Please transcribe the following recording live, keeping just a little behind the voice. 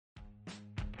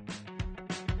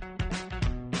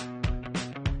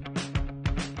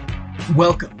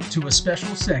Welcome to a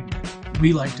special segment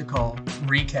we like to call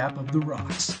Recap of the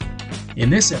Rocks. In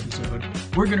this episode,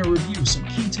 we're going to review some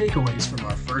key takeaways from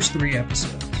our first 3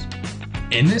 episodes.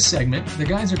 In this segment, the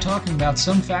guys are talking about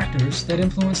some factors that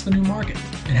influence the new market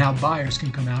and how buyers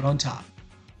can come out on top.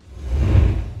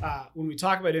 When we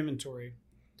talk about inventory,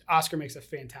 Oscar makes a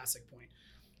fantastic point.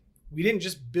 We didn't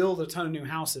just build a ton of new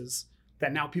houses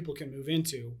that now people can move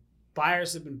into.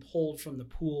 Buyers have been pulled from the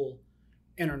pool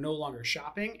and are no longer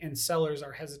shopping, and sellers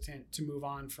are hesitant to move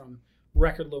on from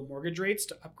record low mortgage rates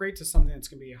to upgrade to something that's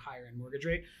going to be a higher end mortgage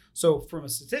rate. So from a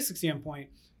statistics standpoint,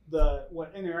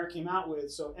 what NAR came out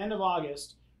with, so end of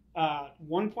August,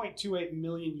 1.28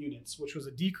 million units, which was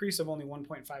a decrease of only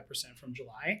 1.5% from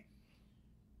July.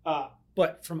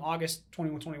 But from August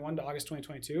 2021 to August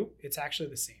 2022, it's actually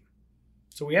the same.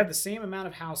 So we have the same amount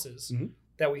of houses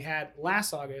that we had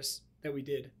last August that we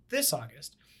did this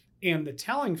August. And the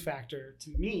telling factor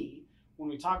to me, when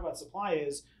we talk about supply,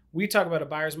 is we talk about a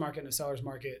buyer's market and a seller's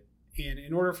market. And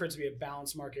in order for it to be a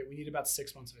balanced market, we need about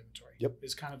 6 months of inventory. Yep.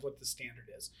 Is kind of what the standard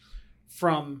is.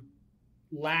 From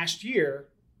last year,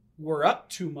 we're up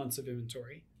 2 months of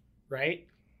inventory, right?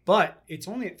 But it's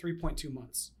only at 3.2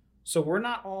 months. So we're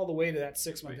not all the way to that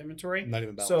 6 month inventory. Not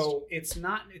even balanced. So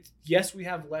yes, we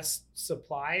have less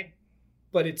supply,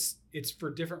 but it's for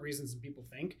different reasons than people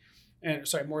think. And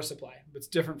more supply, but it's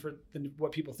different than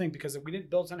what people think, because if we didn't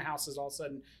build a ton of houses, all of a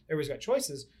sudden everybody's got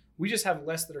choices. We just have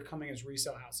less that are coming as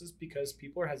resale houses because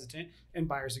people are hesitant and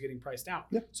buyers are getting priced out.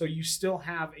 Yeah. So you still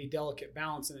have a delicate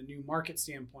balance in a new market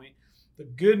standpoint. The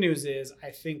good news is I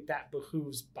think that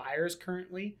behooves buyers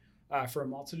currently for a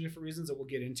multitude of different reasons that we'll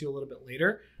get into a little bit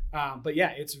later. But yeah,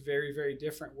 it's very, very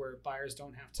different where buyers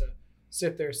don't have to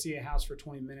sit there, see a house for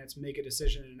 20 minutes, make a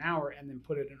decision in an hour, and then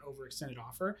put it in an overextended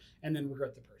offer and then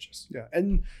regret the purchase. Yeah.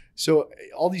 And so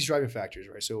all these driving factors,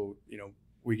 right? So,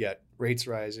 we get rates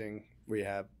rising. We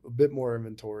have a bit more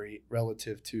inventory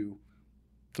relative to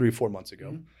 3 or 4 months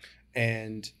ago.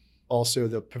 And also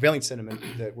the prevailing sentiment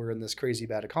that we're in this crazy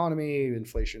bad economy,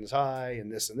 inflation is high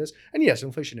and this and this. And yes,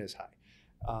 inflation is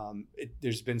high.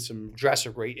 There's been some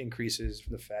drastic rate increases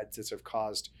from the Fed that have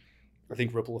caused, I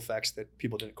think, ripple effects that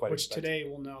people didn't quite expect. Which today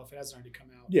we'll know if it hasn't already come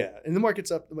out. Yeah, and the market's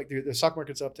up. Like the stock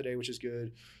market's up today, which is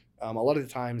good. A lot of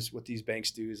the times, what these banks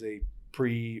do is they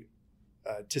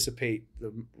anticipate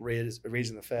the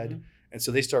raising the Fed, and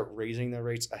so they start raising their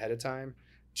rates ahead of time.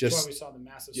 That's why we saw the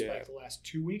massive spike the last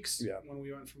 2 weeks when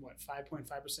we went from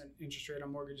 5.5% interest rate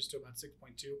on mortgages to about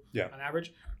 6.2 on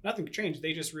average. Nothing changed.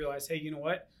 They just realized, hey, you know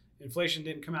what? Inflation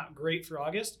didn't come out great for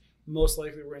August. Most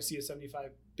likely we're going to see a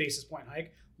 75 basis point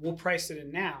hike. We'll price it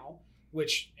in now,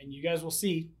 and you guys will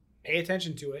see, pay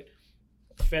attention to it.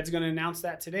 The Fed's going to announce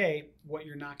that today. What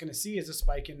you're not going to see is a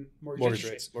spike in mortgage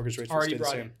rates. Mortgage rates already will stay the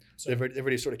brought same. in. So They've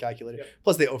already sort of calculated. Yep.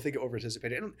 Plus, they think it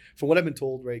over-anticipated. And from what I've been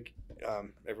told, right,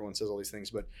 everyone says all these things,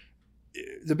 but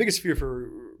the biggest fear for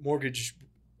mortgage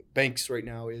banks right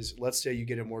now is, let's say you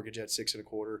get a mortgage at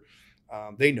 6.25%.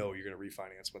 They know you're going to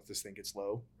refinance once this thing gets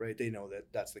low, right? They know that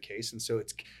that's the case, and so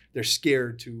they're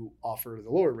scared to offer the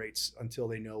lower rates until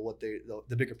they know what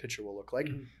the bigger picture will look like.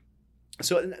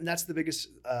 So, and that's the biggest.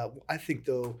 I think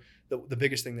though the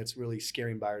biggest thing that's really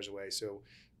scaring buyers away. So,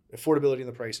 affordability and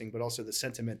the pricing, but also the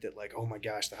sentiment that, like, oh my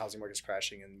gosh, the housing market's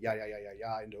crashing and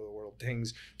into the world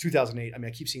things. 2008. I mean,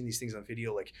 I keep seeing these things on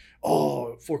video, like,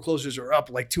 oh, foreclosures are up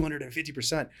like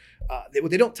 250%.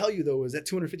 What they don't tell you though is that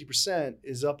 250%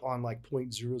 is up on like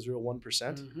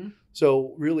 0.001%.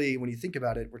 So really, when you think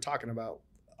about it, we're talking about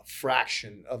a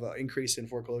fraction of an increase in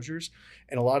foreclosures.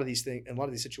 And a lot of these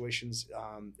situations,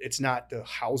 it's not the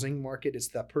housing market, it's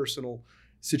the personal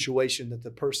situation that the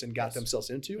person got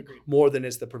themselves into. More than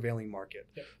it's the prevailing market.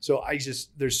 So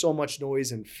there's so much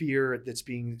noise and fear that's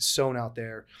being sown out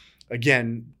there.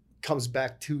 Again, comes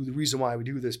back to the reason why we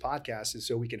do this podcast is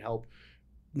so we can help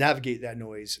navigate that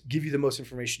noise, give you the most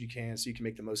information you can so you can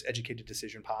make the most educated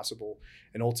decision possible,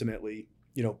 and ultimately,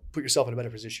 put yourself in a better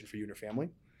position for you and your family.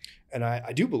 And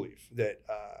I do believe that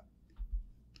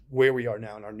where we are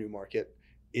now in our new market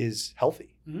is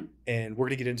healthy. And we're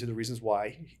going to get into the reasons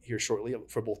why here shortly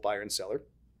for both buyer and seller.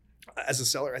 As a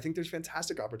seller, I think there's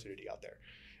fantastic opportunity out there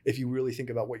if you really think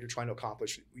about what you're trying to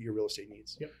accomplish with your real estate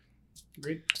needs. Yep.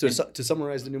 Great. So to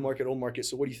summarize the new market, old market.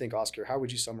 So what do you think, Oscar? How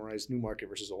would you summarize new market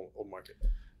versus old market?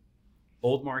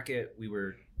 Old market, we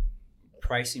were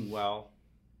pricing well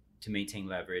to maintain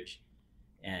leverage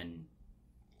and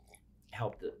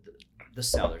help the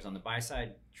sellers on the buy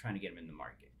side, trying to get them in the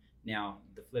market. Now,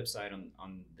 the flip side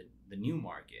on the new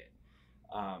market,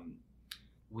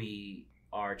 we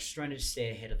are just trying to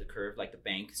stay ahead of the curve, like the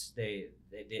banks. They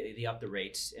up the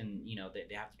rates, and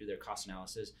they have to do their cost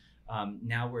analysis.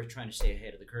 Now we're trying to stay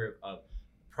ahead of the curve of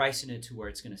pricing it to where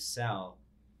it's going to sell,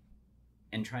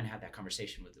 and trying to have that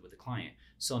conversation with the client.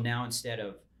 So now instead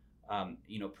of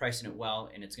pricing it well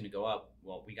and it's going to go up,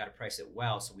 well, we got to price it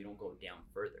well so we don't go down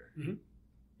further.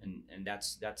 And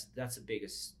that's the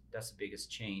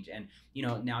biggest change. And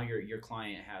now your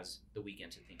client has the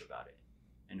weekend to think about it,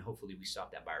 and hopefully we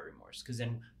stop that buyer remorse, because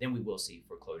then we will see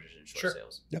foreclosures and short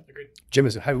sales. Yep, Agreed. Jim,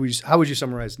 how would you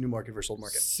summarize new market versus old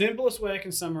market? Simplest way I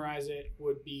can summarize it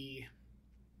would be,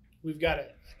 we've got a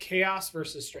chaos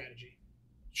versus strategy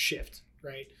shift,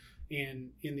 right? And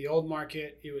in the old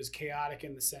market, it was chaotic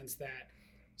in the sense that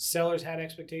sellers had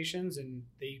expectations and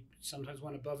they sometimes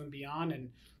went above and beyond. And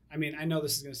I mean, I know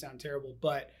this is going to sound terrible,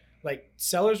 but like,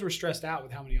 sellers were stressed out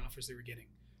with how many offers they were getting,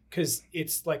 because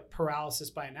it's like paralysis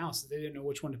by analysis. They didn't know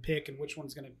which one to pick and which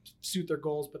one's going to suit their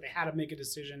goals, but they had to make a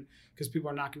decision because people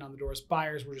are knocking on the doors.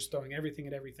 Buyers were just throwing everything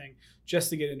at everything just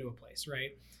to get into a place,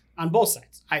 right? On both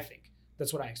sides, I think.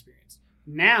 That's what I experienced.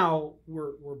 Now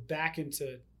we're back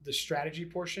into the strategy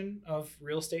portion of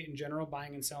real estate in general,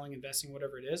 buying and selling, investing,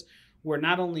 whatever it is, where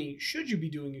not only should you be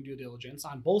doing your due diligence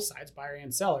on both sides, buyer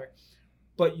and seller,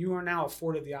 but you are now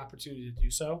afforded the opportunity to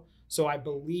do so. So I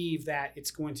believe that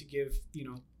it's going to give,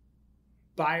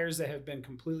 buyers that have been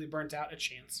completely burnt out a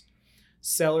chance.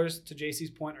 Sellers, to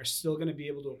JC's point, are still going to be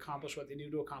able to accomplish what they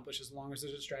need to accomplish as long as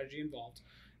there's a strategy involved.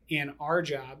 And our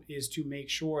job is to make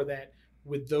sure that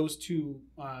with those two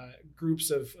groups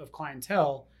of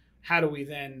clientele, how do we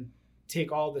then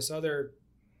take all this other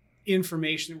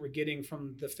information that we're getting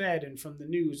from the Fed and from the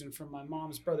news and from my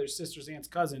mom's brothers, sisters, aunts,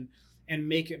 cousin, and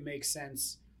make it make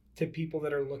sense to people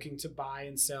that are looking to buy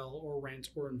and sell or rent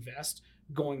or invest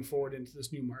going forward into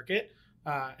this new market.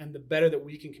 And the better that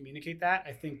we can communicate that,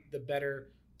 I think the better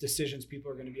decisions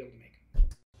people are going to be able to make.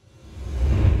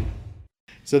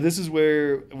 So this is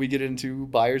where we get into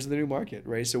buyers of the new market,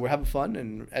 right? So we're having fun,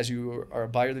 and as you are a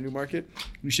buyer of the new market,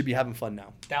 you should be having fun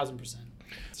now. 1,000%.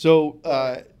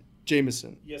 So,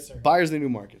 Jameson. Yes, sir. Buyers of the new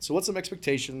market. So what's some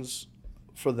expectations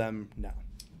for them now?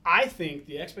 I think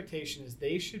the expectation is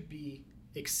they should be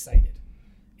excited.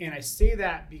 And I say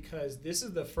that because this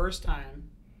is the first time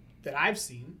that I've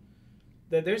seen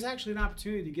that there's actually an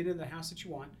opportunity to get into the house that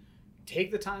you want,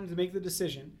 take the time to make the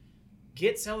decision,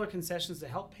 get seller concessions to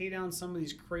help pay down some of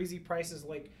these crazy prices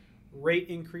like rate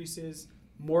increases,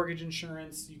 mortgage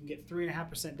insurance. You can get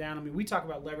 3.5% down. I mean, we talk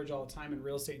about leverage all the time in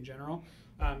real estate in general.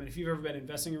 And if you've ever been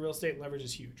investing in real estate, leverage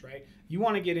is huge, right? You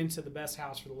want to get into the best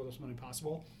house for the littlest money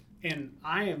possible. And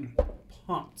I am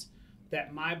pumped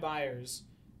that my buyers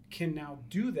can now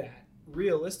do that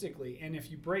realistically. And if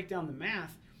you break down the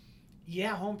math,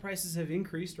 yeah, home prices have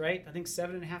increased, right? I think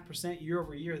 7.5% year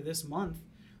over year this month,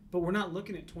 but we're not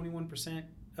looking at 21%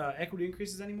 equity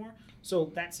increases anymore.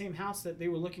 So that same house that they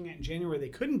were looking at in January they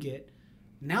couldn't get,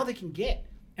 now they can get.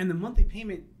 And the monthly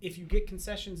payment, if you get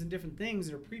concessions and different things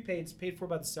that are prepaid, it's paid for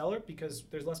by the seller because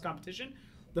there's less competition,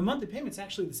 the monthly payment's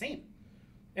actually the same.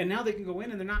 And now they can go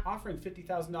in and they're not offering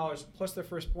 $50,000 plus their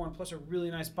firstborn plus a really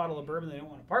nice bottle of bourbon they don't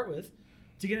want to part with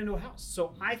to get into a house.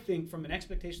 So I think from an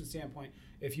expectation standpoint,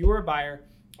 if you are a buyer,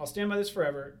 I'll stand by this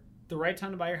forever, the right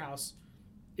time to buy your house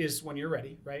is when you're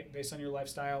ready, right? Based on your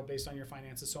lifestyle, based on your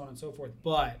finances, so on and so forth.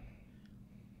 But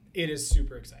it is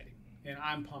super exciting. And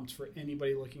I'm pumped for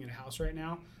anybody looking at a house right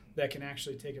now that can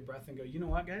actually take a breath and go, you know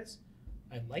what, guys?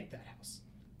 I like that house.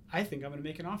 I think I'm going to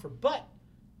make an offer. But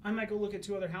I might go look at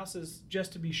 2 other houses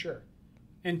just to be sure.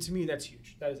 And to me, that's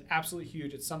huge. That is absolutely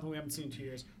huge. It's something we haven't seen in 2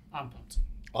 years. I'm pumped.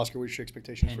 Oscar, what's your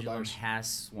expectations for Pendulum buyers? has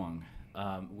swung.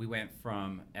 We went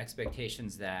from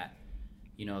expectations that,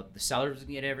 the sellers would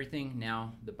get everything.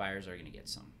 Now the buyers are going to get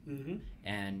some. Mm-hmm.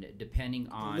 And depending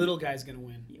on... The little guy's going to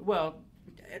win. Well...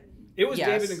 It was yes.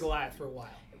 David and Goliath for a while.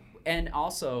 And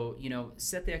also,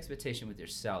 set the expectation with your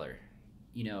seller,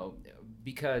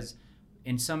 because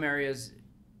in some areas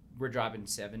we're dropping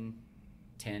 7,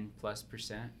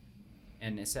 10+%,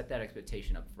 and set that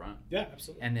expectation up front. Yeah,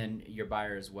 absolutely. And then your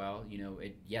buyer as well,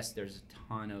 yes, there's a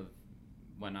ton of,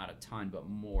 well, not a ton, but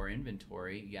more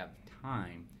inventory. You have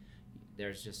time.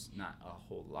 There's just not a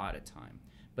whole lot of time,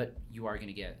 but you are going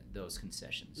to get those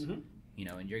concessions, Mm-hmm.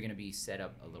 And you're going to be set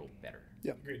up a little better.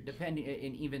 Yeah, agreed. Depending,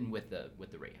 and even with the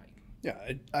rate hike.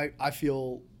 Yeah, I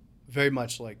feel very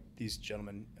much like these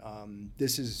gentlemen.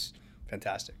 This is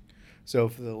fantastic. So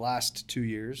for the last 2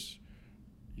 years,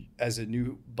 as a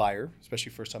new buyer,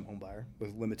 especially first-time home buyer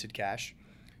with limited cash,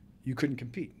 you couldn't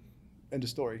compete. End of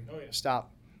story. Oh, yeah.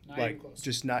 Stop. Not even close.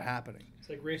 Just not happening. It's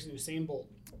like racing Usain Bolt.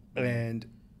 And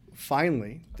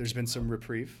finally, there's been some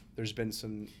reprieve. There's been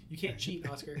some. You can't cheat,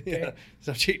 Oscar. Okay? Yeah,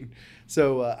 stop cheating.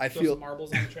 So I Throw feel. some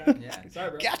marbles on the track. Yeah. Sorry,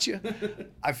 bro. Gotcha.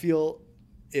 I feel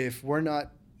if we're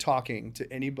not talking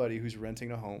to anybody who's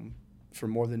renting a home for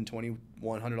more than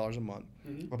 $2,100 a month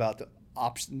about the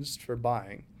options for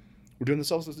buying, we're doing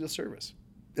themselves a disservice.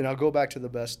 And I'll go back to the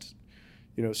best,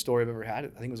 story I've ever had. I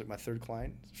think it was like my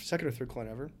second or third client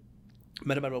ever.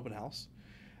 Met him at an open house.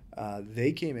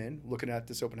 They came in looking at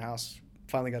this open house,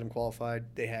 finally got them qualified.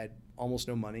 They had almost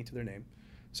no money to their name.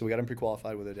 So we got them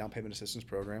pre-qualified with a down payment assistance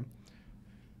program.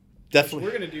 Definitely.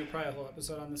 We're going to do probably a whole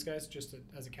episode on this, guys, just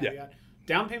as a caveat. Yeah.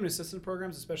 Down payment assistance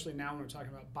programs, especially now when we're talking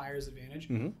about buyer's advantage,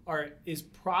 is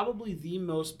probably the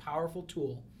most powerful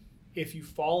tool if you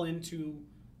fall into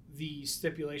the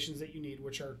stipulations that you need,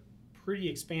 which are pretty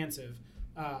expansive,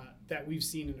 that we've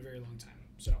seen in a very long time.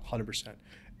 So 100%.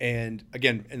 And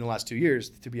again, in the last 2 years,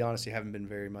 to be honest, they haven't been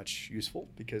very much useful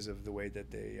because of the way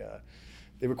that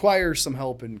they require some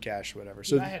help in cash or whatever.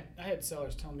 So I had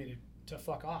sellers telling me to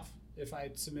fuck off if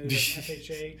I submitted an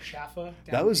FHA CHAFA.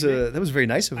 That was very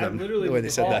nice of them. I literally the way they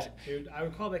said that. Dude, I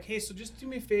would call like, hey, so just do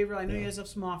me a favor. I know you guys have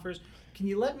some offers. Can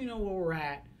you let me know where we're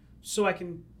at so I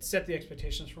can set the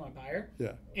expectations for my buyer?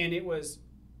 Yeah. And it was,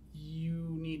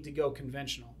 you need to go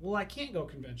conventional. Well, I can't go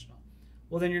conventional.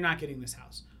 Well, then you're not getting this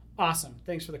house. Awesome.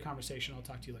 Thanks for the conversation. I'll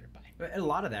talk to you later. Bye. But a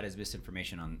lot of that is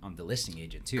misinformation on the listing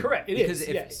agent too. Correct. It because is.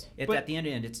 Yes. If But at the end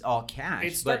it's all cash.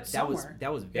 it starts But somewhere.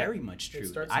 that was very much true. It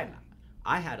starts somewhere.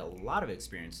 I had a lot of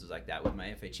experiences like that with my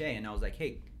FHA, and I was like,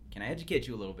 hey, can I educate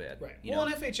you a little bit? Right. You Well,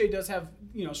 know? an FHA does have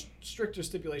stricter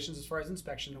stipulations as far as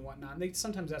inspection and whatnot. And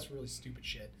sometimes that's really stupid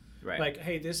shit. Right. Like,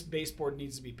 hey, this baseboard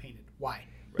needs to be painted. Why?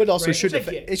 But also Right. shouldn't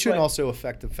Which I get, it shouldn't but- also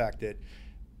affect the fact that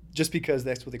just because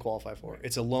that's what they qualify for,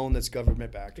 it's a loan that's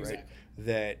government backed, right? Exactly.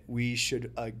 That we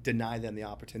should deny them the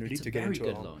opportunity It's to a get very into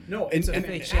good a home. loan. No, And- it's a and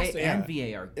fantastic- FHA and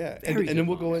VA are Yeah, very and then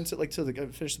we'll good go loans. into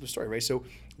finish the story, right? So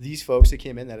these folks that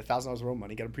came in that $1,000 of their own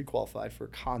money, got them pre-qualified for a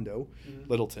condo,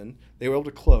 Littleton. They were able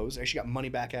to close. Actually, got money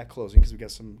back at closing because we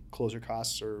got some closer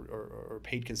costs or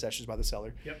paid concessions by the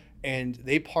seller. Yep. And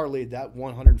they parlayed that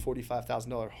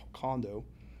 $145,000 condo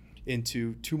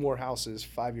into 2 more houses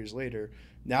 5 years later.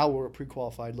 Now we're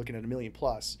pre-qualified, looking at $1 million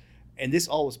plus, and this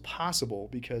all was possible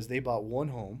because they bought one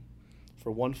home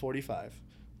for $145,000,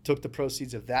 took the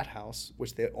proceeds of that house,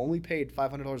 which they only paid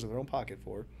 $500 of their own pocket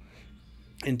for,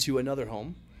 into another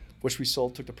home, which we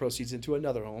sold, took the proceeds into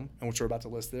another home, and which we're about to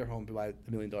list their home to buy the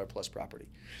 $1 million plus property.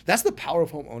 That's the power of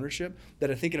home ownership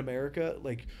that I think in America,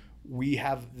 like, we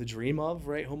have the dream of,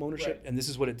 right? Home ownership. Right. And this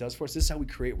is what it does for us. This is how we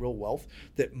create real wealth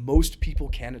that most people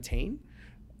can attain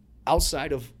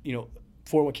outside of,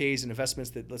 401ks and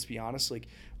investments that, let's be honest, like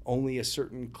only a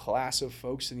certain class of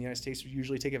folks in the United States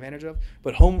usually take advantage of.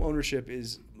 But home ownership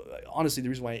is honestly the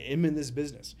reason why I am in this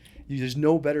business. There's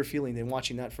no better feeling than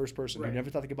watching that first person who never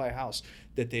thought they could buy a house,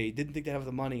 that they didn't think they have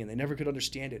the money and they never could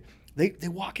understand it. They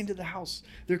walk into the house,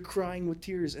 they're crying with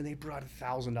tears, and they brought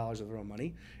 $1,000 of their own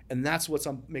money. And that's what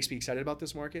makes me excited about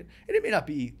this market. And it may not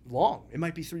be long. It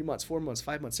might be 3 months, 4 months,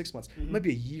 5 months, 6 months. It might be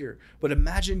a year. But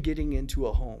imagine getting into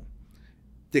a home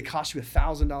that costs you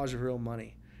 $1,000 of your own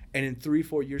money, and in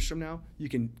 3-4 years from now, you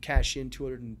can cash in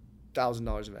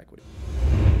 $200,000 of equity.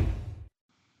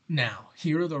 Now,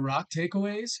 here are the rock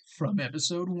takeaways from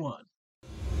episode 1.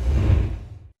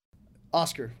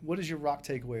 Oscar, what is your rock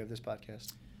takeaway of this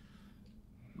podcast?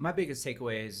 My biggest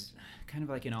takeaway is kind of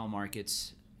like in all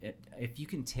markets, if you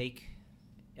can take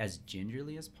as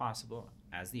gingerly as possible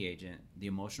as the agent, the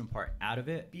emotional part out of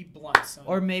it, Be blunt, son.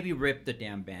 or maybe rip the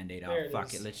damn Band-Aid There off. it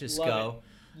Fuck is. it. Let's just Love go.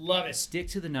 Love it. Stick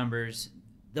to the numbers.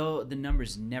 Though the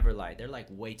numbers never lie. They're like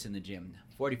weights in the gym.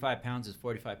 45 pounds is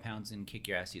 45 pounds and kick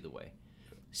your ass either way.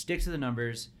 Stick to the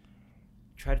numbers.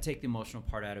 Try to take the emotional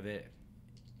part out of it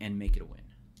and make it a win.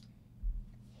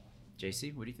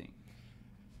 JC, what do you think?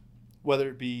 Whether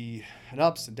it be an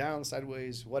ups and downs,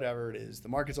 sideways, whatever it is, the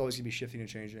market's always going to be shifting and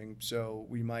changing. So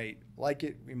we might like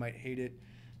it, we might hate it.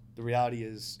 The reality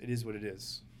is, it is what it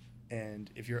is.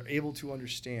 And if you're able to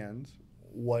understand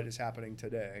what is happening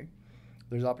today,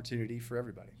 there's opportunity for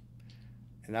everybody.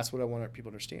 And that's what I want people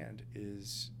to understand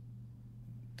is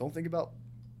don't think about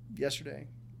yesterday.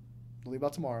 Don't think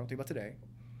about tomorrow. Think about today.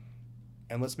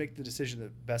 And let's make the decision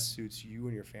that best suits you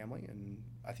and your family. And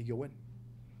I think you'll win.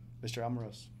 Mr.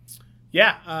 Amaros.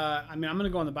 Yeah, I'm going to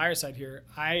go on the buyer side here.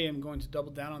 I am going to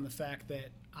double down on the fact that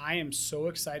I am so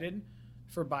excited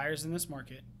for buyers in this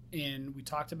market. And we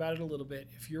talked about it a little bit.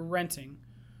 If you're renting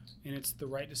and it's the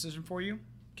right decision for you,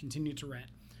 continue to rent.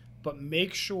 But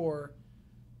make sure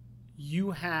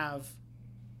you have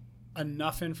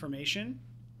enough information.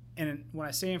 And when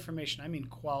I say information, I mean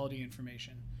quality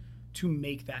information to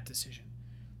make that decision.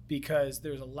 because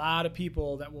there's a lot of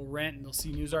people that will rent and they'll see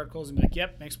news articles and be like,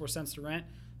 yep, makes more sense to rent.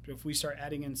 But if we start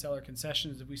adding in seller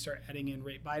concessions, if we start adding in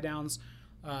rate buy downs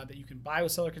that you can buy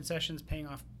with seller concessions, paying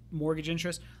off mortgage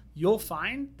interest, you'll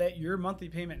find that your monthly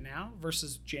payment now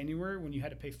versus January when you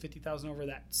had to pay $50,000 over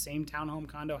that same townhome,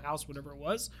 condo, house, whatever it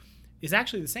was, is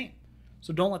actually the same.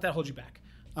 So don't let that hold you back.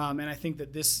 And I think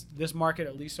that this market,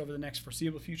 at least over the next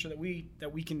foreseeable future that we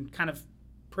can kind of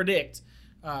predict,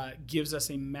 gives us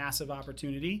a massive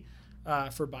opportunity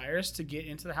for buyers to get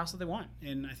into the house that they want.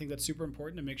 And I think that's super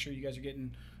important to make sure you guys are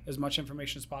getting as much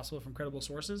information as possible from credible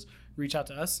sources. Reach out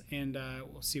to us and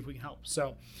we'll see if we can help.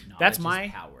 So that's my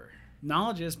power.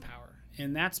 Knowledge is power.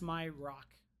 And that's my rock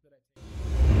that I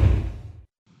take.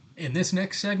 In this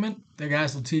next segment, the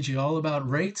guys will teach you all about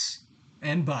rates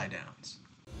and buy downs.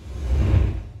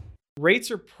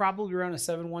 Rates are probably around a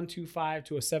 7.125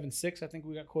 to a 7.6. I think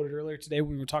we got quoted earlier today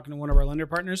when we were talking to one of our lender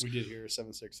partners. We did hear a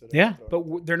 7.6 today. Yeah,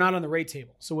 but they're not on the rate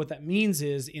table. So what that means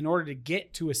is in order to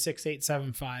get to a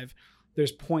 6.875,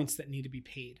 there's points that need to be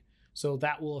paid. So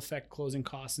that will affect closing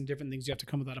costs and different things you have to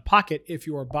come with out of pocket if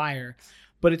you're a buyer.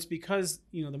 But it's because,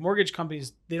 the mortgage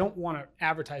companies, they don't want to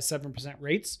advertise 7%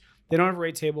 rates. They don't have a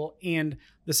rate table. And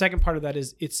the second part of that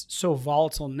is it's so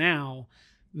volatile now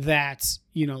that,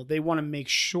 they want to make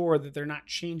sure that they're not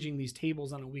changing these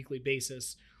tables on a weekly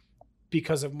basis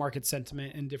because of market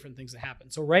sentiment and different things that happen.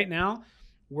 So right now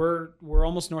we're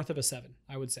almost north of a 7,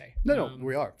 I would say. No,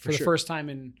 we are for the first time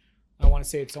in, I want to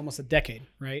say it's almost a decade,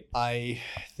 right? I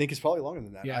think it's probably longer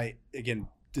than that. Yeah.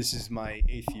 This is my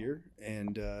 8th year,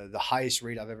 and the highest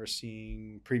rate I've ever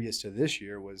seen previous to this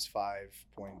year was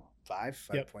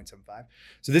 5.75.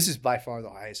 So this is by far the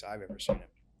highest I've ever seen it.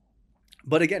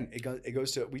 But again, it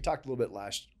goes to, we talked a little bit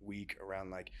last week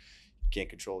around like, can't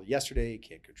control yesterday,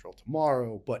 can't control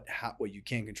tomorrow, but what you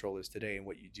can control is today and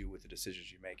what you do with the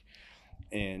decisions you make.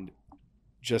 And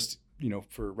just,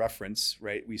 for reference,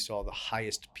 right, we saw the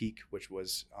highest peak, which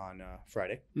was on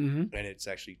Friday, and it's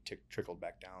actually trickled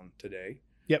back down today.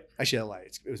 Yep. Actually, I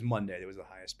lied. It was Monday that was the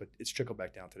highest, but it's trickled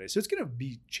back down today. So it's going to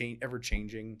be ever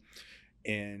changing,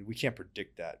 and we can't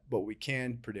predict that. What we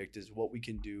can predict is what we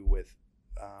can do with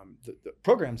the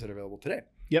programs that are available today.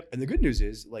 Yep. And the good news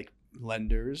is, like,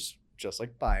 lenders, just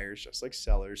like buyers, just like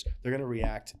sellers, they're going to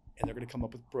react and they're going to come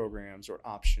up with programs or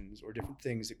options or different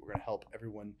things that we're going to help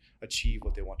everyone achieve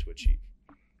what they want to achieve.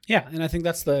 Yeah. And I think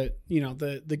that's the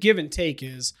give and take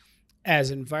is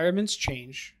as environments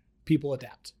change, people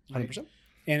adapt. Right? 100%.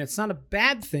 And it's not a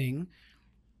bad thing,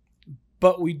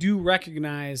 but we do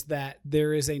recognize that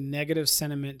there is a negative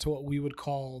sentiment to what we would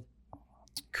call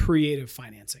creative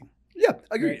financing. Yeah,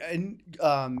 I agree. Right. And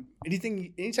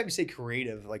anytime you say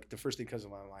creative, like the first thing that comes to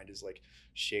my mind is like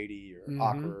shady or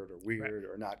awkward or weird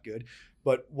or not good.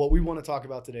 But what we want to talk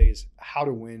about today is how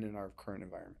to win in our current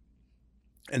environment.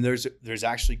 And there's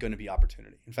actually going to be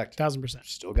opportunity. In fact, 1,000%.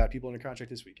 Still got people under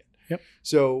contract this weekend. Yep.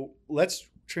 So let's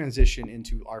transition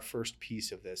into our first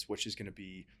piece of this, which is going to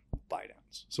be buy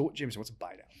downs. So Jameson, what's a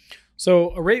buy down?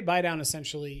 So a rate buy down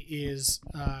essentially is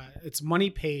it's money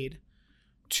paid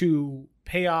to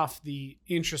pay off the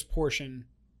interest portion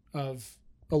of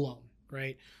a loan,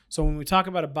 right? So when we talk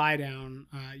about a buy down,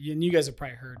 and you guys have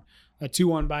probably heard a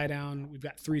 2-1 buy down. We've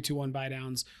got 3 2-1 buy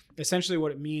downs. Essentially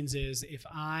what it means is if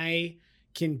I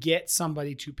can get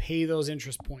somebody to pay those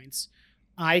interest points,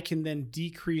 I can then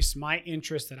decrease my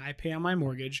interest that I pay on my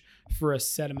mortgage for a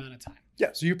set amount of time.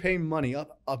 Yeah, so you're paying money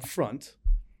up front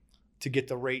to get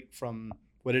the rate from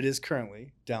what it is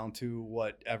currently down to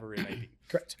whatever it may be.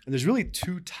 Correct. And there's really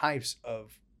 2 types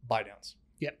of buy downs.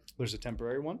 Yep. There's a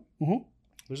temporary one. Mm-hmm.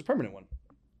 There's a permanent one.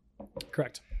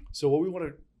 Correct. So what we want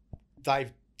to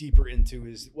dive deeper into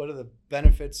is what are the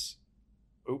benefits.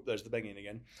 Oh, there's the banging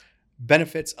again.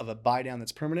 Benefits of a buy down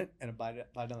that's permanent and a buy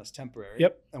down that's temporary.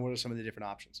 Yep. And what are some of the different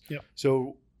options? Yep.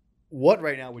 So what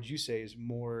right now would you say is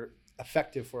more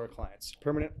effective for our clients,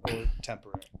 permanent or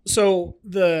temporary? So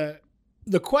the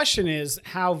question is,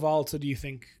 how volatile do you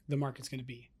think the market's going to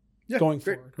be going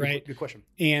forward, right? Good question.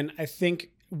 And I think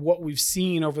what we've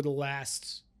seen over the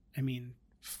last,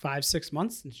 5-6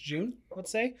 months since June,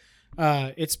 let's say,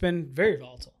 it's been very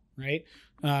volatile, right?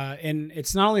 And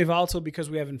it's not only volatile because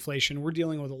we have inflation. We're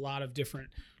dealing with a lot of different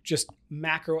just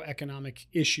macroeconomic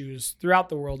issues throughout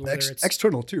the world. Whether it's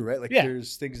external too, right? Like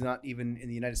there's things not even in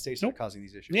the United States that are causing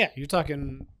these issues. Yeah, you're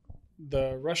talking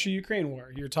the Russia-Ukraine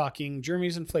war. You're talking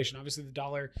Germany's inflation. Obviously, the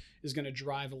dollar is going to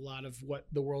drive a lot of what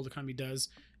the world economy does,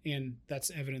 and that's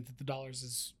evident that the dollar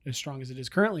is as strong as it is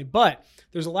currently. But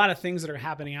there's a lot of things that are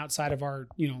happening outside of our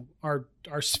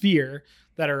sphere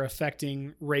that are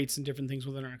affecting rates and different things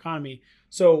within our economy.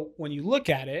 So when you look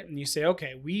at it and you say,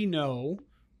 okay, we know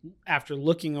after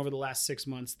looking over the last 6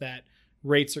 months that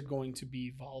rates are going to be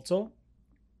volatile,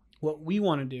 what we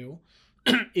want to do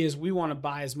is we want to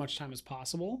buy as much time as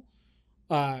possible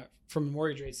from a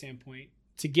mortgage rate standpoint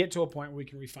to get to a point where we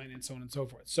can refinance, so on and so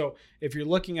forth. So if you're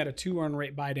looking at a 2-1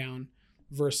 rate buy down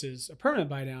versus a permanent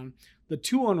buy down, the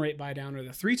 2-1 rate buy down or the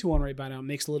 3-1 rate buy down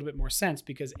makes a little bit more sense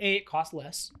because A, it costs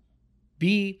less.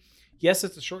 B, yes,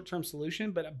 it's a short-term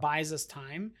solution, but it buys us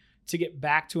time to get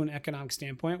back to an economic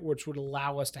standpoint, which would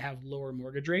allow us to have lower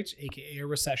mortgage rates, aka a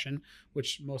recession,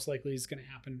 which most likely is going to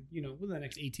happen, within the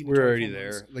next 18 to 24 We're already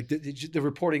months. there. Like the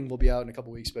reporting will be out in a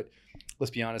couple of weeks, but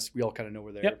let's be honest, we all kind of know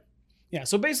we're there. Yep. Yeah.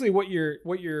 So basically, what you're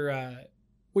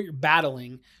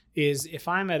battling is if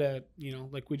I'm at a,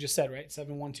 like we just said, right,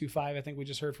 7125. I think we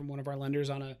just heard from one of our lenders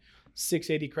on a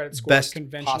 680 credit score, Best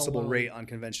conventional possible loan. rate on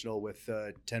conventional with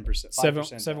 10%,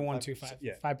 7125,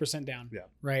 yeah, 5% down. Yeah.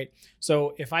 Right.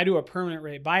 So if I do a permanent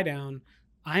rate buy down,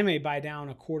 I may buy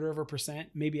down 1/4%,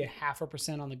 maybe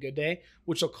 0.5% on the good day,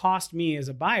 which will cost me as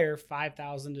a buyer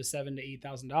 $5,000 to $7,000 to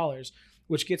 $8,000,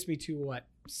 which gets me to what,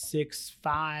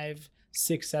 6.5,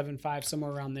 6.75,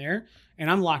 somewhere around there,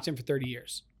 and I'm locked in for 30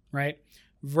 years, right?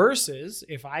 Versus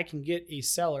if I can get a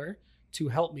seller to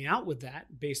help me out with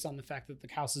that based on the fact that the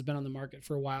house has been on the market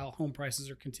for a while, home prices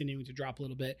are continuing to drop a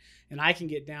little bit, and I can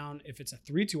get down, if it's a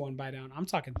 3-1 buy down, I'm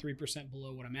talking 3%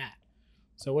 below what I'm at.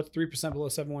 So what's 3% below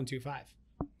 7,125?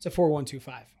 It's a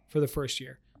 4,125 for the first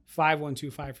year,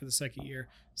 5,125 for the second year,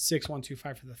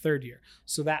 6,125 for the third year.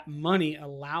 So that money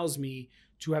allows me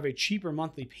to have a cheaper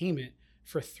monthly payment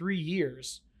for 3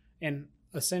 years. And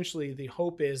essentially the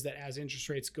hope is that as interest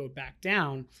rates go back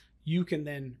down, you can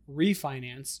then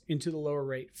refinance into the lower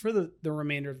rate for the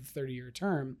remainder of the 30-year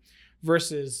term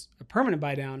versus a permanent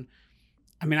buy down.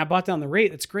 I mean, I bought down the rate.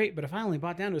 That's great. But if I only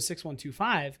bought down to a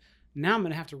 6,125, now I'm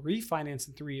going to have to refinance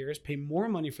in 3 years, pay more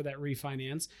money for that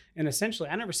refinance. And essentially,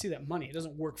 I never see that money. It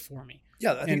doesn't work for me.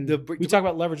 Yeah, I think we talk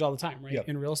about leverage all the time, right? Yep.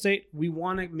 In real estate, we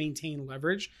want to maintain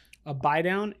leverage. A buy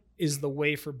down is the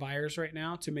way for buyers right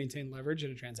now to maintain leverage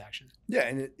in a transaction. Yeah,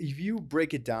 and if you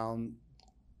break it down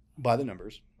by the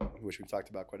numbers, which we've talked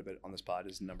about quite a bit on this pod,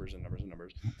 is numbers and numbers and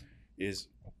numbers, is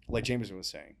like Jameson was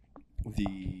saying,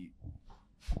 the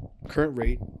current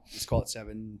rate, let's call it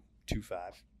 7.25.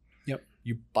 Yep.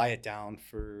 You buy it down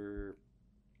for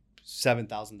 $7,000,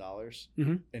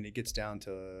 Mm-hmm. and it gets down to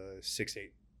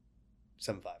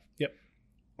 6.875. Yep.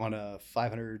 On a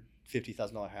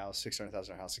 $550,000 house,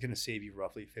 $600,000 house, it's going to save you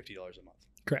roughly $50 a month.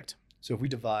 Correct. So if we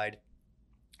divide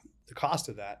the cost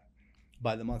of that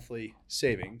by the monthly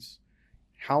savings,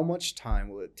 how much time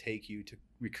will it take you to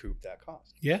recoup that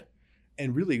cost? Yeah.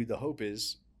 And really the hope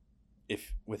is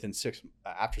if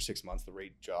after 6 months, the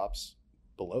rate drops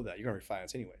below that, you're going to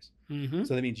refinance anyways. Mm-hmm.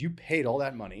 So that means you paid all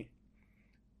that money.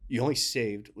 You only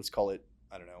saved, let's call it,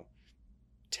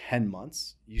 10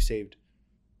 months. You saved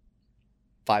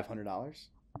 $500,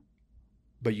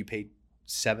 but you paid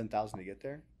 $7,000 to get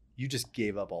there. You just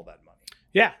gave up all that money.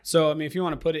 Yeah. So, I mean, if you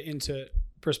want to put it into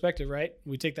perspective, right?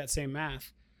 We take that same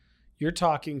math. You're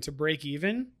talking to break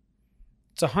even.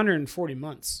 It's 140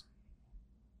 months.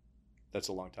 That's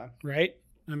a long time. Right?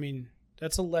 I mean,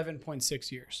 that's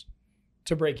 11.6 years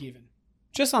to break even.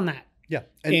 Just on that. Yeah.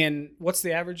 And what's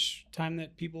the average time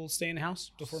that people stay in a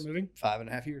house before moving?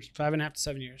 5.5 years. 5.5 to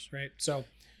 7 years, right? So,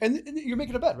 and you're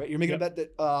making a bet, right? You're making a bet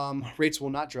that rates will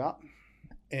not drop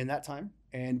in that time.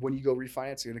 And when you go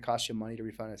refinance, it's going to cost you money to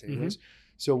refinance anyways. Mm-hmm.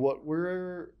 So what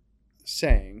we're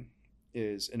saying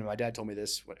is, and my dad told me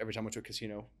this every time I went to a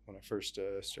casino when I first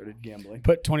started gambling.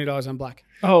 Put $20 on black.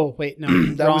 Oh, wait, no.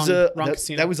 wrong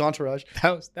casino. That was Entourage.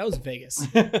 That was Vegas.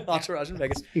 Entourage in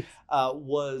Vegas. I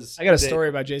got a story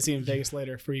about JC in Vegas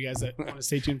later for you guys that want to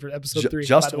stay tuned for episode 3.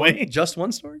 Just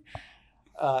one story?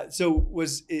 So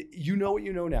was it, you know what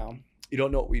you know now. You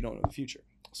don't know what you don't know in the future.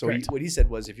 So what he said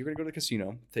was, if you're going to go to the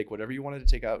casino, take whatever you wanted to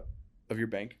take out of your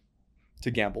bank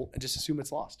to gamble and just assume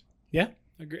it's lost. Yeah.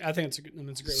 I think it's a great way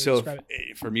to describe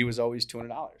it. For me, it was always $200.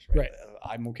 Right.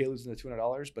 I'm okay losing the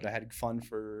 $200, but I had fun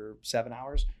for 7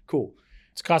 hours. Cool.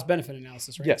 It's cost benefit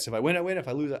analysis, right? Yes. If I win, I win. If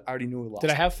I lose, I already knew I lost. Did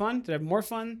I have fun? Did I have more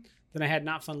fun than I had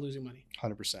not fun losing money?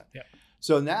 100%. Yeah.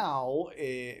 So now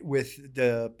with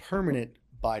the permanent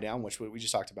buy down, which we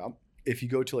just talked about, if you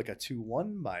go to like a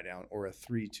 2-1 buy down or a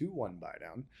 3-2-1 buy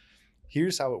down,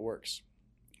 here's how it works.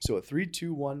 So a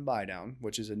 3-2-1 buy down,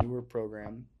 which is a newer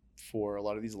program for a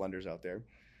lot of these lenders out there,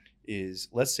 is,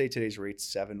 let's say today's rate's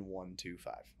 7.125,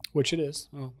 which it is.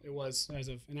 Oh, it was as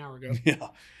of an hour ago.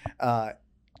 Yeah.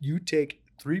 You take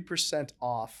 3%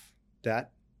 off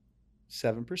that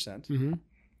 7%, mm-hmm.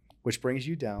 which brings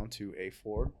you down to a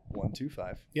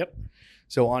 4.125. Yep.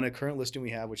 So on a current listing we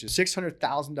have, which is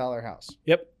 $600,000 house.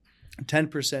 Yep.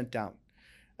 10% down.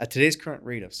 At today's current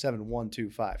rate of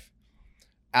 7,125,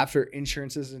 after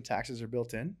insurances and taxes are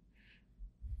built in,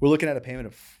 we're looking at a payment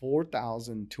of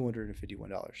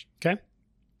 $4,251. Okay.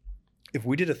 If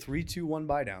we did a 3-2-1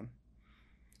 buy down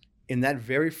in that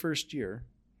very first year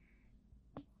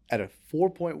at a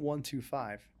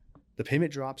 4.125, the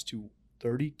payment drops to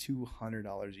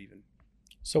 $3,200 even.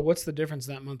 So what's the difference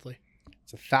in that monthly?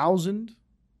 It's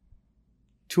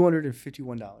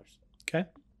 $1,251. Okay.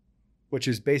 Which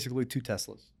is basically 2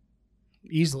 Teslas.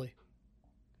 Easily.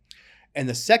 And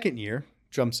the second year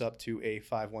jumps up to a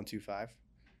 5,125,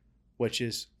 which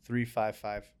is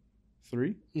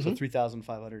 3,553, so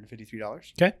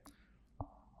 $3,553. Okay.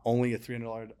 Only a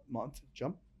 $300 a month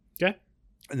jump. Okay.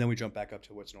 And then we jump back up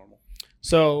to what's normal.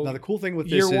 So now the cool thing with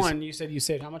this year is one, you said you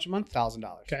saved how much a month? $1,000.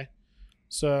 Okay.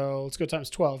 So let's go times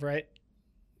 12, right?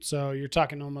 So you're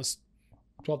talking almost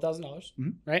 $12,000,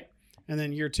 right? And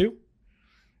then year two?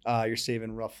 You're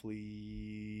saving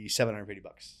roughly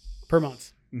 $750 per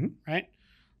month, Mhm. right?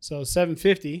 So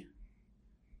 $750.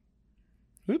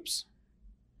 Oops.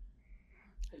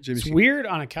 It's weird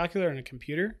on a calculator and a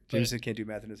computer. Jameson can't do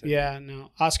math in his head. Yeah, no.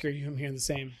 Oscar, I'm hearing the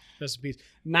same recipes.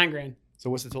 $9,000.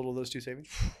 So what's the total of those two savings?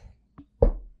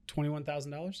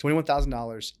 $21,000.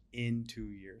 $21,000 in 2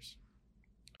 years.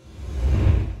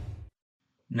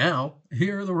 Now,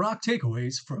 here are the rock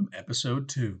takeaways from episode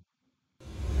 2.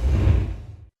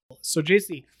 So,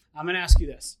 JC, I'm going to ask you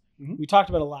this. Mhm. We talked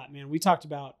about a lot, man. We talked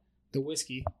about the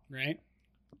whiskey, right?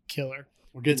 Killer.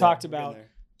 We talked about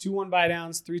 2-1 buy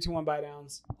downs, 3-2-1 buy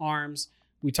downs, arms.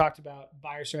 We talked about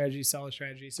buyer strategy, seller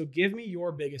strategy. So give me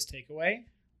your biggest takeaway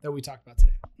that we talked about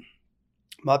today.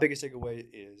 My biggest takeaway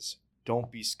is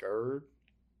don't be scared.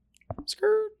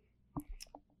 Skirt.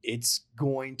 It's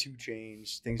going to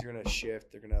change. Things are going to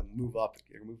shift. They're going to move up.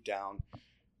 They're going to move down.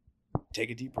 Take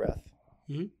a deep breath.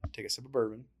 Mhm. Take a sip of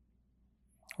bourbon.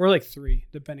 Or like 3,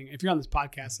 depending. If you're on this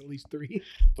podcast, at least 3.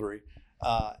 3.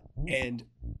 And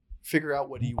figure out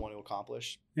what do you want to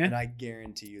accomplish. Yeah. And I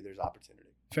guarantee you there's opportunity.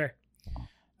 Fair.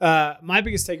 My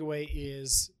biggest takeaway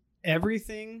is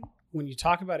everything, when you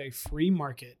talk about a free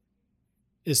market,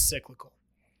 is cyclical.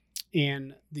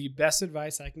 And the best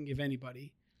advice I can give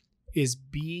anybody is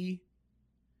be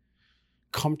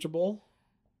comfortable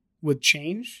with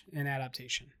change and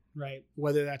adaptation, right?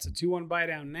 Whether that's a 2-1 buy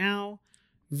down now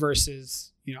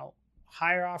versus,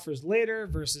 higher offers later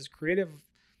versus creative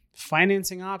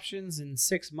financing options in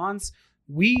 6 months.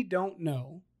 We don't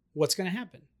know what's going to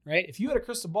happen, right? If you had a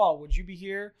crystal ball, would you be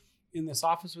here in this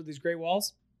office with these gray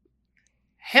walls?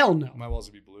 Hell no. My walls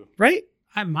would be blue. Right?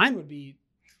 Mine would be,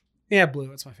 blue.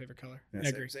 That's my favorite color. Yeah, I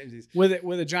agree. same.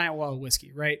 With a giant wall of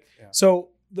whiskey, right? Yeah. So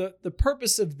the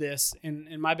purpose of this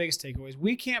and my biggest takeaway is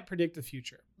we can't predict the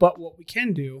future, but what we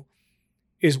can do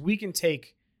is we can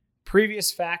take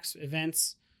previous facts,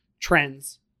 events,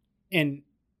 trends, and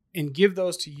give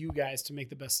those to you guys to make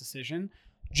the best decision.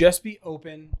 Just be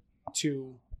open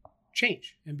to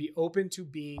change and be open to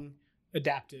being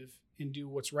adaptive and do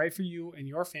what's right for you and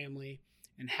your family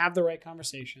and have the right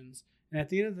conversations. And at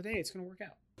the end of the day, it's going to work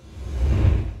out.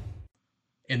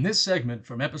 In this segment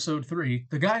from episode 3,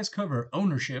 the guys cover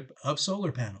ownership of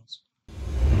solar panels.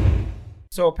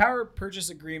 So a power purchase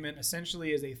agreement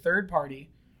essentially is a third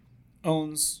party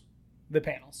owns the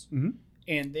panels. Mm-hmm.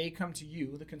 And they come to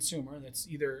you, the consumer. That's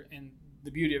either, and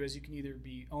the beauty of it is you can either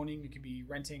be owning, you can be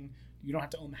renting. You don't have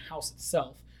to own the house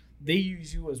itself. They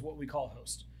use you as what we call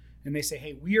host. And they say,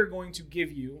 hey, we are going to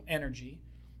give you energy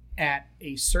at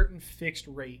a certain fixed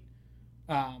rate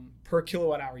per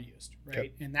kilowatt hour used, right?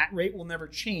 Okay. And that rate will never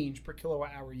change per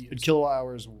kilowatt hour used. And kilowatt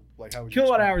hours, like how would you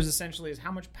Kilowatt explain? hours essentially is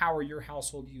how much power your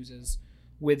household uses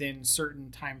within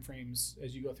certain time frames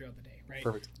as you go throughout the day, right?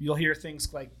 Perfect. You'll hear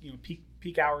things like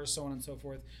peak hours, so on and so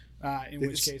forth. In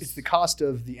which case, it's the cost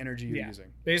of the energy you're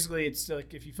using. Basically, it's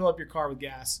like if you fill up your car with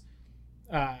gas,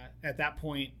 at that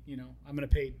point, I'm going to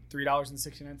pay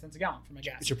 $3.69 a gallon for my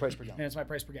gas. It's your price per gallon. And it's my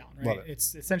price per gallon, right? Love it.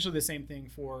 It's essentially the same thing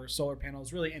for solar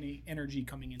panels. Really, any energy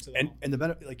coming into the home. And the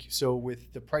benefit, so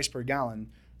with the price per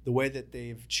gallon, the way that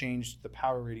they've changed the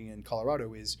power rating in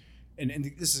Colorado is, and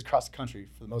this is across the country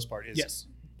for the most part, is yes,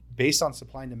 based on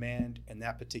supply and demand and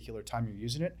that particular time you're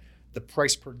using it, the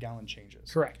price per gallon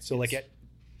changes. correct. So like at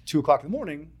 2 o'clock in the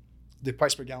morning, the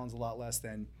price per gallon is a lot less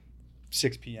than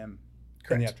 6 p.m.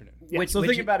 in the afternoon. Yeah, so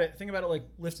think about it like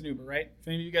Lyft and Uber, right? If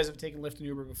any of you guys have taken Lyft and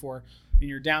Uber before, and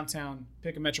you're downtown,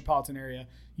 pick a metropolitan area,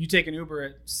 you take an Uber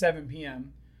at 7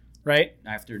 p.m., right?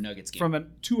 After Nuggets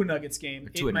game. To a Nuggets game,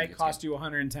 to it a might Nuggets cost you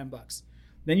 $110.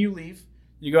 Then you leave,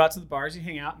 you go out to the bars, you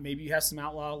hang out, maybe you have some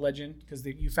outlaw legend because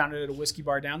you found it at a whiskey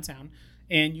bar downtown,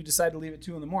 and you decide to leave at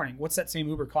 2 in the morning. What's that same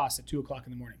Uber cost at 2 o'clock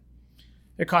in the morning?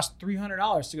 it costs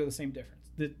 $300 to go the same difference.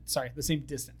 The same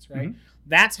distance, right? Mm-hmm.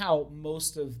 That's how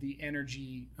most of the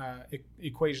energy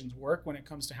equations work when it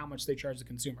comes to how much they charge the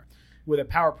consumer. With a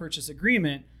power purchase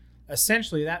agreement,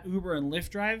 essentially that Uber and Lyft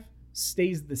drive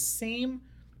stays the same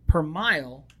per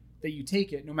mile that you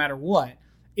take it, no matter what.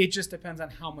 It just depends on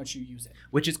how much you use it.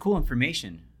 Which is cool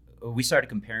information. We started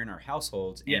comparing our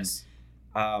households. Yes.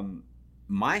 And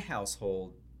my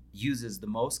household uses the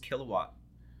most kilowatt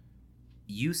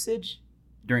usage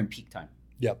during peak time.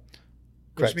 Yep.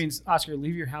 Which Correct. means, Oscar,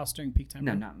 leave your house during peak time.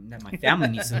 No, not my family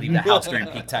needs to leave the house during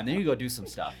peak time. Then you go do some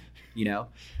stuff, you know?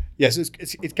 Yes, it's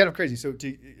kind of crazy. So,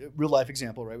 to real life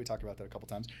example, right? We talked about that a couple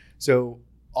times. So,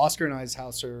 Oscar and I's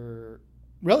house are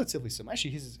relatively similar.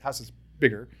 Actually, his house is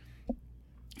bigger.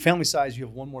 Family size, you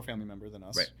have one more family member than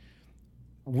us. Right.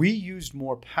 We used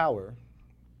more power,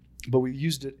 but we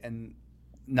used it in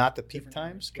not the peak Different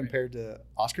times times, compared to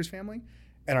Oscar's family,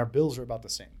 and our bills are about the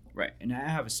same. Right. And I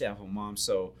have a stay-at-home mom,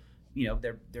 so you know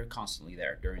they're constantly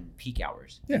there during peak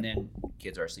hours. Yeah. And then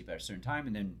kids are asleep at a certain time,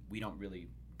 and then we don't really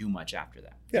do much after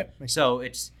that. Yeah. Makes So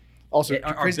it's Also,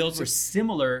 our crazy- bills are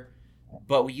similar,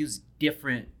 but we use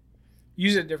different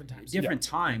Use it at different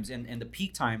times. times, and the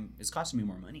peak time is costing me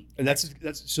more money. And that's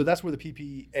where the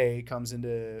PPA comes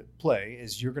into play.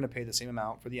 Is you're going to pay the same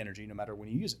amount for the energy no matter when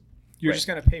you use it. You're Right. just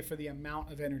going to pay for the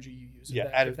amount of energy you use.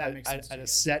 If that makes sense. at to a you.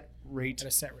 set rate. At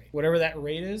a set rate. Whatever that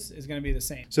rate is going to be the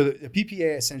same. So the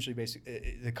PPA essentially,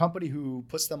 the company who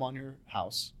puts them on your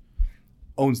house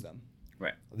owns them.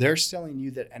 Right. They're selling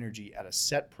you that energy at a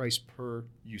set price per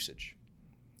usage,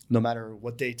 no matter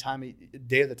what day of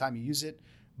the time you use it.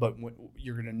 But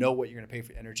you're going to know what you're going to pay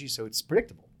for energy, so it's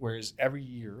predictable. Whereas every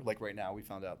year, like right now, we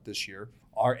found out this year,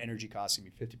 our energy costs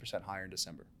going to be 50% higher in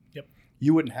December. Yep.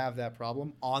 You wouldn't have that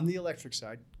problem on the electric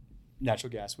side.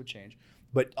 Natural gas would change,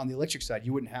 but on the electric side,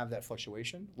 you wouldn't have that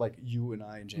fluctuation like you and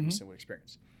I and Jameson would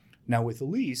experience. Now with the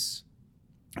lease,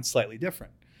 it's slightly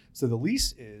different. So the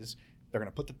lease is they're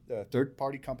going to put the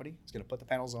third-party company is going to put the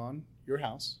panels on your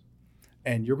house,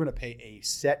 and you're going to pay a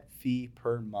set fee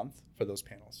per month for those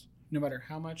panels. No matter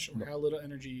how much or how little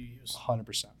energy you use.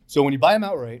 100%. So when you buy them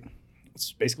outright,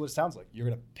 it's basically what it sounds like. You're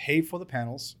going to pay for the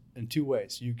panels in two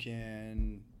ways. You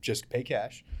can just pay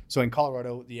cash. So in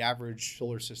Colorado, the average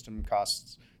solar system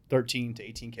costs $13,000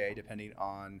 to $18,000 depending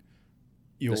on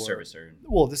your The servicer.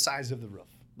 Well, the size of the roof,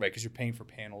 right? Because you're paying for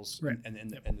panels Right. and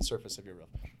the surface of your roof.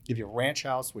 If you have a ranch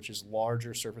house, which is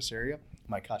larger surface area, it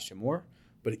might cost you more.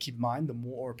 But keep in mind, the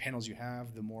more panels you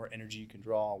have, the more energy you can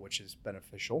draw, which is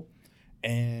beneficial.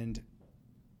 And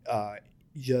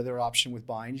the other option with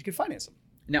buying, you can finance them.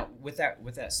 Now, with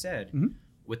that said, Mhm.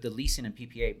 with the leasing and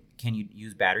PPA, can you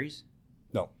use batteries?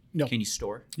 No. Can you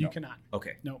store? You No. cannot.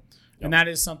 Okay. No. And that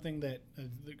is something that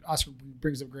Oscar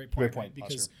brings up a great point. Great point, right?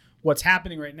 Because Oscar. what's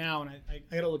happening right now, and I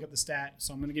got to look at the stat,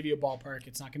 so I'm going to give you a ballpark.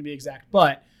 It's not going to be exact,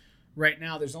 but right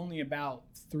now there's only about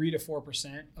 3 to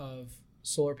 4% of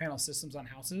solar panel systems on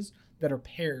houses that are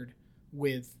paired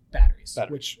with batteries.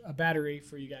 Which a battery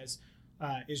for you guys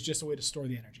is just a way to store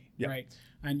the energy, Yeah. right?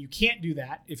 And you can't do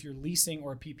that if you're leasing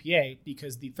or a PPA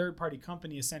because the third-party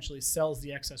company essentially sells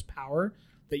the excess power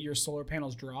that your solar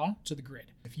panels draw to the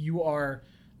grid. If you are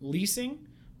leasing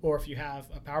or if you have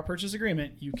a power purchase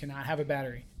agreement, you cannot have a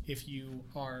battery. If you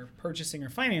are purchasing or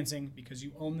financing because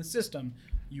you own the system,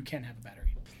 you can have a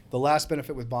battery. The last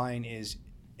benefit with buying is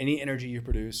any energy you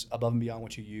produce above and beyond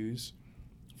what you use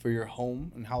for your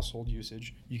home and household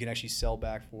usage, you can actually sell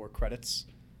back for credits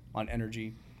on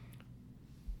energy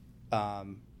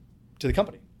to the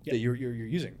company that you're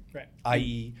using. Right.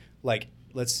 I.e., like,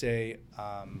 let's say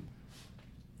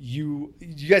you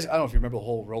guys, I don't know if you remember the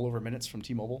whole rollover minutes from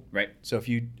T-Mobile. Right. So if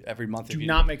you every month Do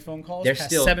not make phone calls There's past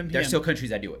still 7 p.m. there's still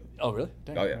countries that do it. Oh really?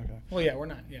 Dang, Oh, yeah. Okay. Well, yeah, we're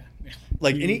not. Yeah.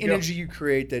 Like You any go. energy you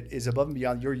create that is above and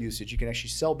beyond your usage, you can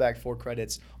actually sell back for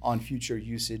credits on future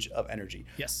usage of energy.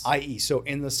 Yes. I.e., so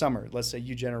in the summer, let's say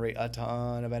you generate a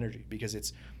ton of energy because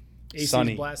it's AC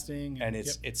sunny is blasting. and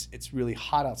it's really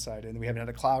hot outside and we haven't had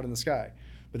a cloud in the sky.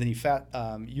 But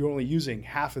then you're only using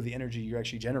half of the energy you're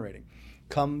actually generating.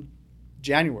 Come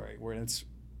January, where it's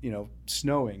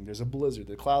snowing, there's a blizzard,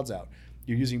 the cloud's out.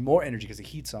 You're using more energy because the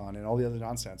heat's on and all the other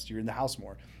nonsense. You're in the house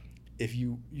more. If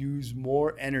you use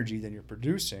more energy than you're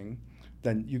producing,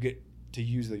 then you get to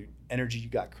use the energy you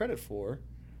got credit for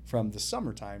from the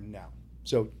summertime now.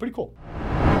 So pretty cool.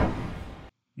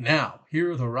 Now,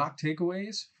 here are the rock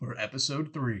takeaways for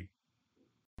episode 3.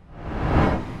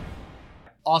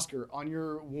 Oscar, on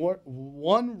your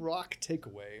one rock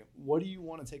takeaway, what do you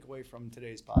want to take away from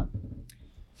today's pod?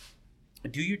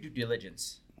 Do your due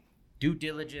diligence. Due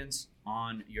diligence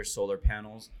on your solar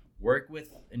panels. Work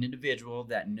with an individual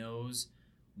that knows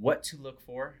what to look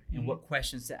for and what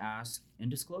questions to ask,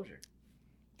 and disclosure.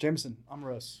 Jameson, I'm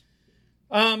Russ.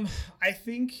 I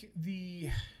think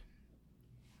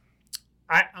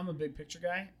I'm a big picture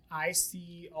guy. I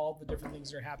see all the different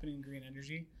things that are happening in green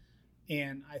energy.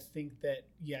 And I think that,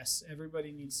 yes,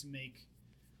 everybody needs to make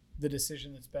the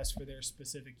decision that's best for their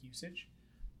specific usage.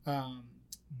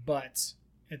 But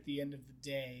at the end of the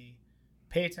day,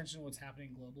 pay attention to what's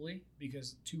happening globally,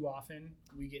 because too often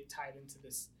we get tied into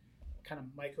this kind of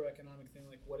microeconomic thing,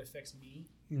 like what affects me.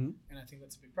 And I think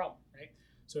that's a big problem, right?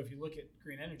 So if you look at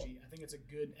green energy, I think it's a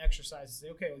good exercise to say,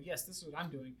 okay, well, yes, this is what I'm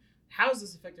doing. How does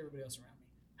this affect everybody else around me?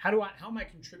 How am I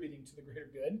contributing to the greater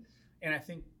good? And I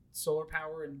think solar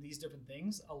power and these different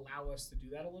things allow us to do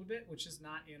that a little bit, which is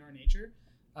not in our nature.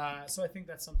 So I think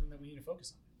that's something that we need to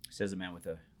focus on. Says a man with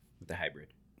a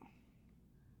hybrid.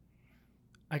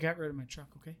 I got rid of my truck,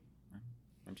 okay?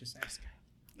 I'm just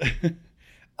asking.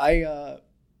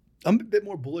 I'm a bit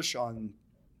more bullish on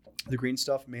the green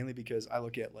stuff, mainly because I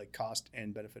look at like cost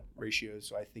and benefit ratios.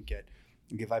 So I think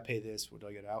if I pay this, what do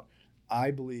I get out? I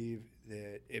believe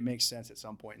that it makes sense at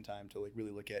some point in time to like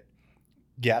really look at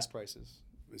gas prices.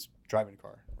 Is driving a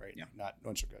car, right? Yeah. Not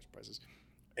natural gas prices.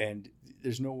 And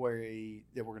there's no way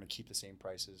that we're going to keep the same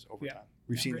prices over time.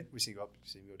 We've seen it go up, we've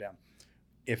seen it go down.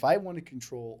 If I want to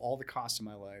control all the costs in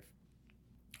my life,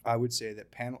 I would say that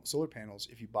solar panels,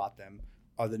 if you bought them,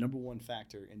 are the number one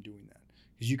factor in doing that,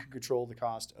 because you can control the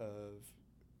cost of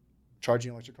charging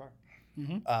an electric car.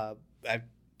 I have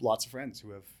lots of friends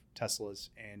who have Teslas,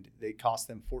 and they cost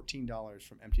them $14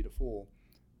 from empty to full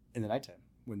in the nighttime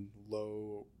when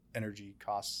low energy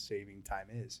cost saving time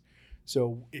is.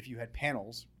 So if you had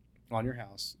panels on your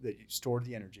house that you stored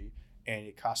the energy, and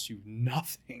it costs you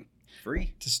nothing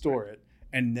free to store it,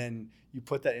 and then you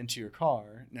put that into your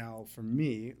car. Now for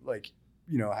me, like,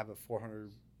 I have a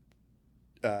 400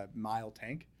 mile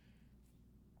tank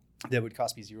that would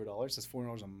cost me $0. That's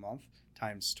 $400 a month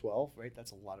times 12, right?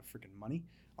 That's a lot of freaking money.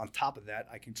 On top of that,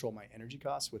 I control my energy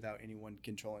costs without anyone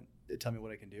tell me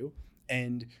what I can do.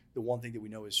 And the one thing that we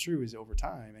know is true is over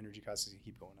time, energy costs is going to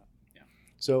keep going up. Yeah.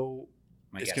 So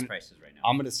my gas prices right now.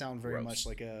 I'm going to sound very much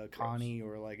like a Connie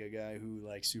or like a guy who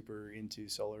like super into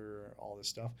solar or all this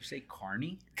stuff. Did you say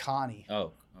Carney? Connie.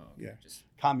 Oh yeah. Just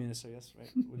communist, I guess, right?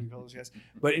 What do you call those guys?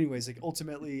 But anyways, like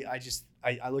ultimately, I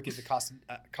look at the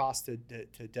cost to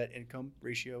debt income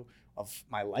ratio of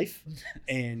my life,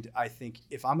 and I think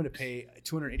if I'm going to pay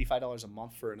 $285 a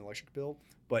month for an electric bill,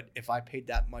 but if I paid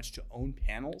that much to own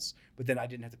panels, but then I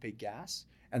didn't have to pay gas,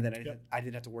 and then I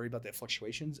didn't have to worry about the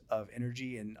fluctuations of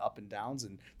energy and up and downs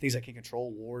and things I can't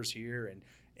control, wars here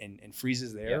and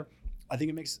freezes there. Yep. I think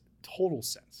it makes total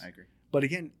sense. I agree. But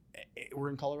again, we're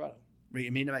in Colorado.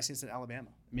 It may not make sense in Alabama.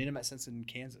 It may not make sense in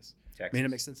Kansas. Texas. It may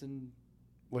not make sense in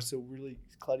what's the really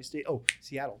cloudy state? Oh,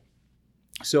 Seattle.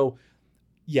 So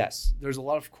yes, there's a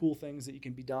lot of cool things that you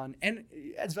can be done, and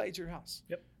it adds value to your house.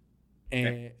 Yep.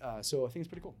 And so I think it's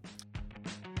pretty cool.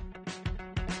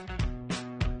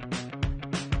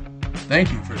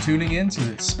 Thank you for tuning in to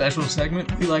this special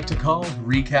segment we like to call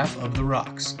Recap of the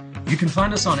Rocks. You can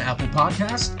find us on Apple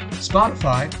Podcasts,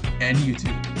 Spotify, and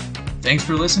YouTube. Thanks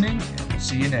for listening, and we'll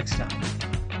see you next time.